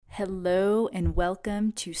Hello and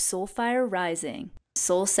welcome to Soulfire Rising,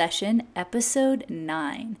 Soul Session Episode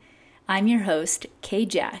 9. I'm your host, Kay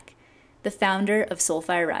Jack, the founder of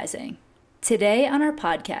Soulfire Rising. Today on our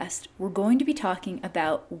podcast, we're going to be talking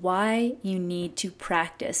about why you need to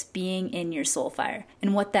practice being in your soulfire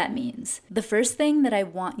and what that means. The first thing that I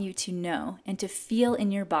want you to know and to feel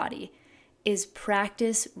in your body is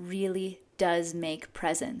practice really does make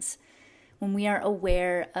presence. When we are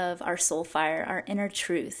aware of our soul fire, our inner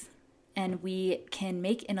truth, and we can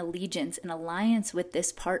make an allegiance, an alliance with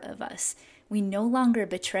this part of us, we no longer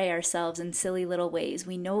betray ourselves in silly little ways.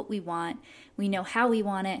 We know what we want, we know how we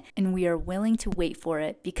want it, and we are willing to wait for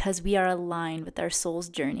it because we are aligned with our soul's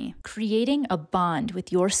journey. Creating a bond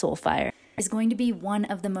with your soul fire is going to be one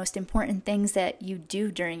of the most important things that you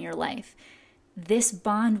do during your life. This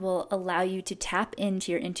bond will allow you to tap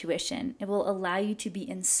into your intuition. It will allow you to be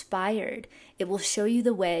inspired. It will show you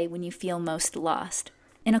the way when you feel most lost.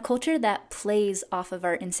 In a culture that plays off of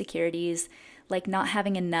our insecurities, like not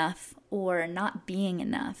having enough or not being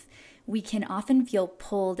enough, we can often feel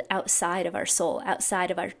pulled outside of our soul,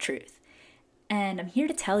 outside of our truth. And I'm here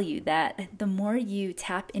to tell you that the more you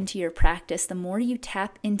tap into your practice, the more you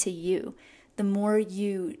tap into you, the more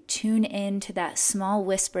you tune in to that small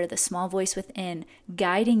whisper, the small voice within,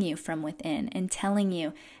 guiding you from within and telling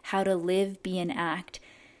you how to live, be, and act,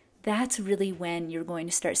 that's really when you're going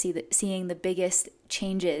to start seeing the biggest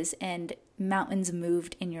changes and mountains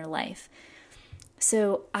moved in your life.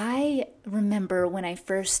 So I remember when I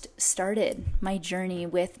first started my journey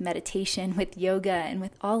with meditation, with yoga, and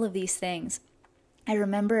with all of these things, I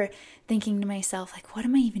remember thinking to myself, like, what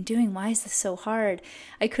am I even doing? Why is this so hard?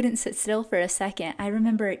 I couldn't sit still for a second. I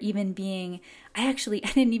remember even I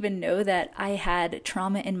didn't even know that I had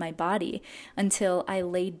trauma in my body until I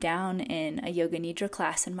laid down in a yoga nidra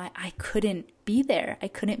class and I couldn't be there. I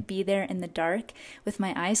couldn't be there in the dark with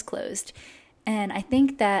my eyes closed. And I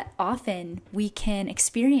think that often we can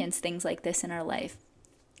experience things like this in our life.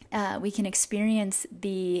 We can experience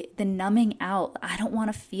the numbing out. I don't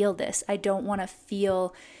want to feel this. I don't want to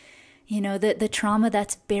feel, the trauma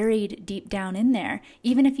that's buried deep down in there,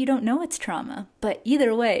 even if you don't know it's trauma. But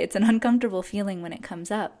either way, it's an uncomfortable feeling when it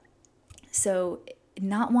comes up. So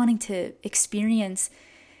not wanting to experience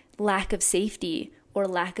lack of safety or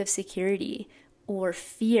lack of security or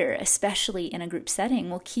fear, especially in a group setting,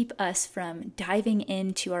 will keep us from diving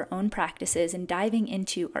into our own practices and diving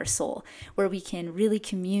into our soul, where we can really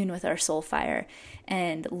commune with our soul fire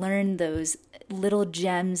and learn those little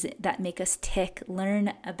gems that make us tick,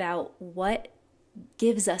 learn about what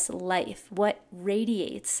gives us life, what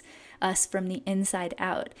radiates us from the inside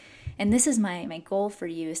out. And this is my goal for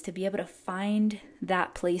you, is to be able to find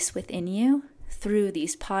that place within you through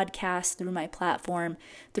these podcasts, through my platform,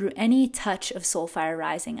 through any touch of Soulfire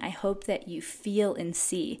Rising. I hope that you feel and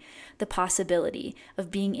see the possibility of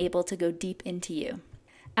being able to go deep into you.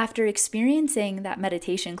 After experiencing that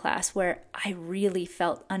meditation class where I really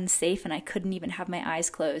felt unsafe and I couldn't even have my eyes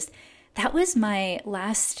closed, that was my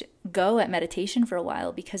last go at meditation for a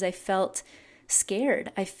while because I felt scared.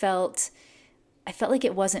 I felt like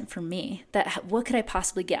it wasn't for me. That what could I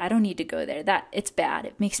possibly get? I don't need to go there. That it's bad.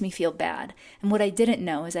 It makes me feel bad. And what I didn't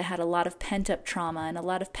know is I had a lot of pent-up trauma and a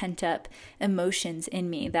lot of pent-up emotions in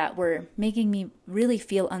me that were making me really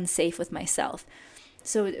feel unsafe with myself.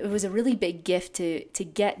 So it was a really big gift to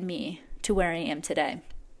get me to where I am today.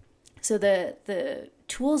 So the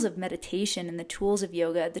tools of meditation and the tools of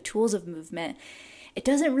yoga, the tools of movement, it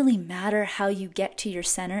doesn't really matter how you get to your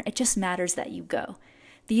center. It just matters that you go.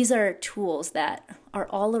 These are tools that are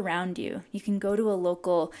all around you. You can go to a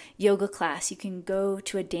local yoga class. You can go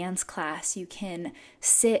to a dance class. You can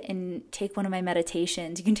sit and take one of my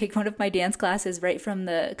meditations. You can take one of my dance classes right from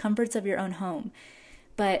the comforts of your own home.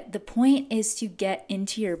 But the point is to get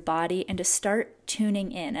into your body and to start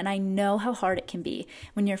tuning in. And I know how hard it can be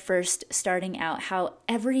when you're first starting out, how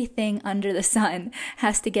everything under the sun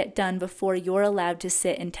has to get done before you're allowed to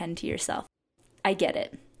sit and tend to yourself. I get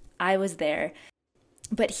it. I was there.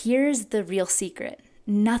 But here's the real secret.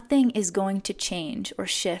 Nothing is going to change or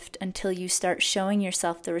shift until you start showing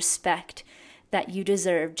yourself the respect that you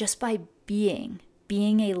deserve just by being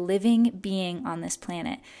a living being on this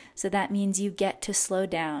planet. So that means you get to slow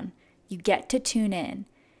down, you get to tune in,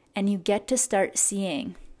 and you get to start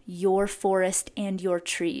seeing your forest and your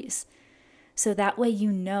trees. So that way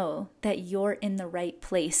you know that you're in the right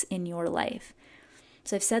place in your life.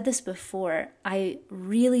 So I've said this before, I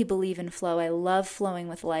really believe in flow. I love flowing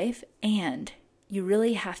with life, and you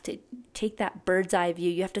really have to take that bird's eye view.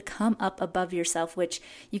 You have to come up above yourself, which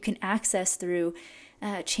you can access through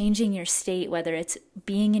changing your state, whether it's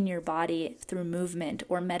being in your body through movement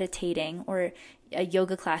or meditating or a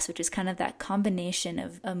yoga class, which is kind of that combination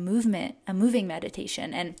of a moving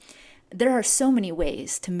meditation. And there are so many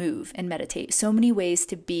ways to move and meditate, so many ways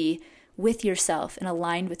to be with yourself and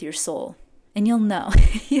aligned with your soul. And you'll know,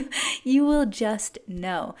 you will just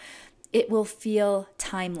know. It will feel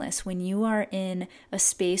timeless when you are in a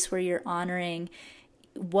space where you're honoring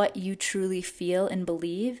what you truly feel and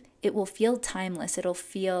believe. It will feel timeless. It'll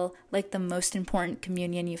feel like the most important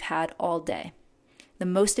communion you've had all day. The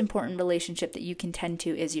most important relationship that you can tend to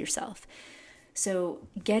is yourself. So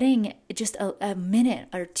getting just a minute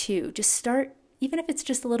or two, just start, even if it's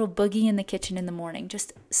just a little boogie in the kitchen in the morning,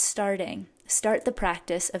 just start the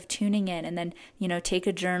practice of tuning in, and then, take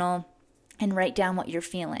a journal and write down what you're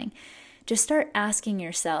feeling. Just start asking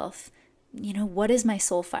yourself, what is my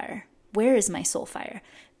soul fire? Where is my soul fire?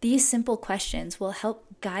 These simple questions will help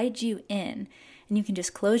guide you in. And you can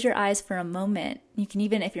just close your eyes for a moment. You can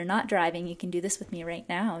even, if you're not driving, you can do this with me right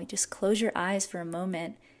now. You just close your eyes for a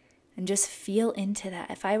moment and just feel into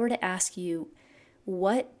that. If I were to ask you,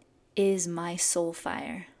 what is my soul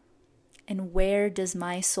fire? And where does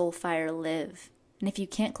my soul fire live? And if you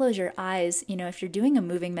can't close your eyes, if you're doing a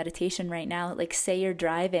moving meditation right now, like say you're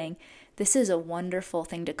driving, this is a wonderful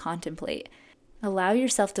thing to contemplate. Allow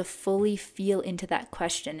yourself to fully feel into that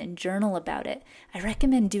question and journal about it. I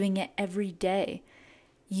recommend doing it every day.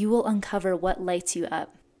 You will uncover what lights you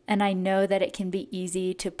up. And I know that it can be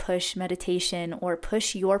easy to push meditation or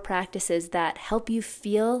push your practices that help you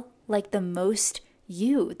feel like the most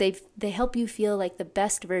you. They help you feel like the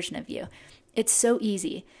best version of you. It's so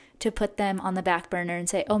easy to put them on the back burner and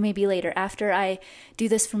say, oh, maybe later, after I do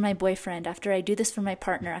this for my boyfriend, after I do this for my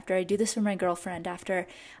partner, after I do this for my girlfriend, after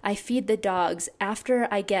I feed the dogs, after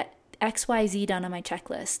I get XYZ done on my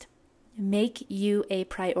checklist. Make you a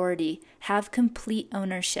priority. Have complete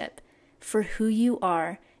ownership for who you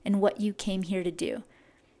are and what you came here to do.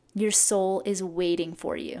 Your soul is waiting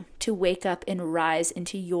for you to wake up and rise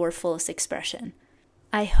into your fullest expression.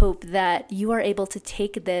 I hope that you are able to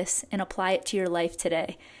take this and apply it to your life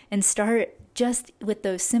today and start just with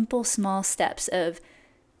those simple, small steps of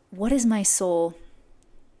what is my soul?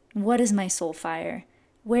 What is my soul fire?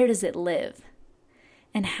 Where does it live?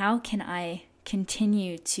 And how can I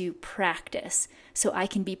continue to practice so I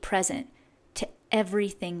can be present to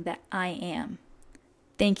everything that I am?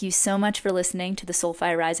 Thank you so much for listening to the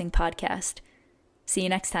Soulfire Rising podcast. See you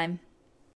next time.